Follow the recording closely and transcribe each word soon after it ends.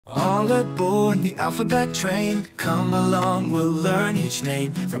All aboard the alphabet train, come along, we'll learn each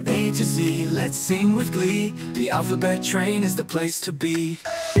name. From A to Z, let's sing with glee. The alphabet train is the place to be.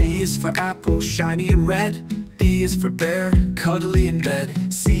 A is for apple, shiny and red. B is for bear, cuddly in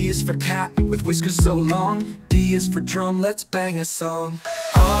bed. C is for cat, with whiskers so long. D is for drum, let's bang a song.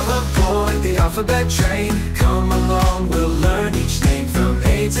 All aboard the alphabet train, come along, we'll learn each name. From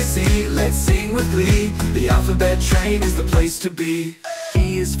A to Z, let's sing with glee. The alphabet train is the place to be.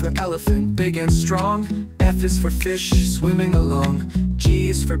 E is for elephant, big and strong. F is for fish, swimming along. G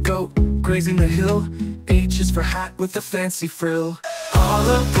is for goat, grazing the hill. H is for hat with a fancy frill. All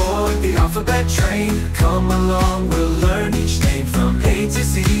aboard the alphabet train, come along, we'll learn each name. From A to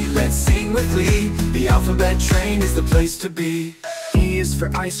Z, let's sing with glee. The alphabet train is the place to be. E is for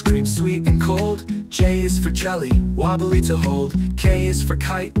ice cream, sweet and cold. J is for jelly, wobbly to hold. K is for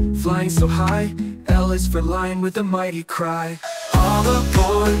kite, flying so high. L is for lion with a mighty cry. All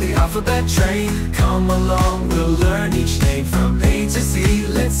aboard the alphabet train, come along, we'll learn each name. From A to Z,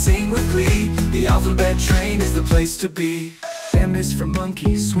 let's sing with glee. The alphabet train is the place to be. M is for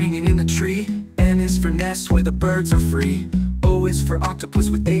monkey, swinging in the tree. N is for nest, where the birds are free. O is for octopus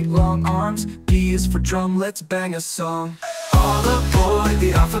with 8 long arms. P is for drum, let's bang a song. All aboard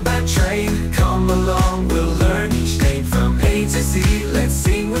the alphabet train, come along, we'll learn each name. From A to Z, let's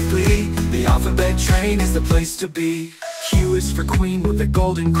sing with glee. The alphabet train is the place to be. Q is for queen with a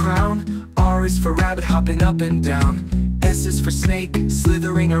golden crown. R is for rabbit hopping up and down. S is for snake,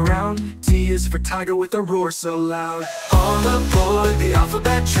 slithering around. T is for tiger with a roar so loud. All aboard the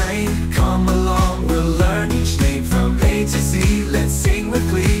alphabet train, come along, we'll learn each name. From A to Z, let's sing with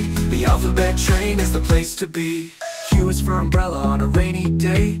glee. The alphabet train is the place to be. Q is for umbrella on a rainy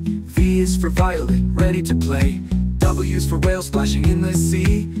day. V is for violet, ready to play. W is for whale splashing in the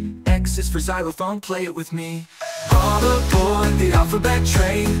sea. X is for xylophone, play it with me. All aboard the alphabet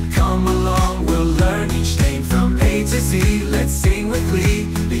train, come along, we'll learn each name. From A to Z, let's sing with glee.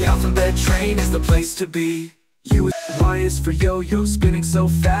 The alphabet train is the place to be. Y is for yo-yo, spinning so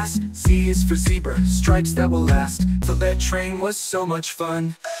fast. Z is for zebra, stripes that will last. The alphabet train was so much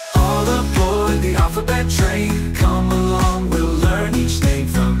fun. All aboard the alphabet train, come along, we'll learn each name.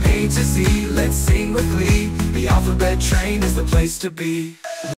 From A to Z, let's sing with glee. The alphabet train is the place to be.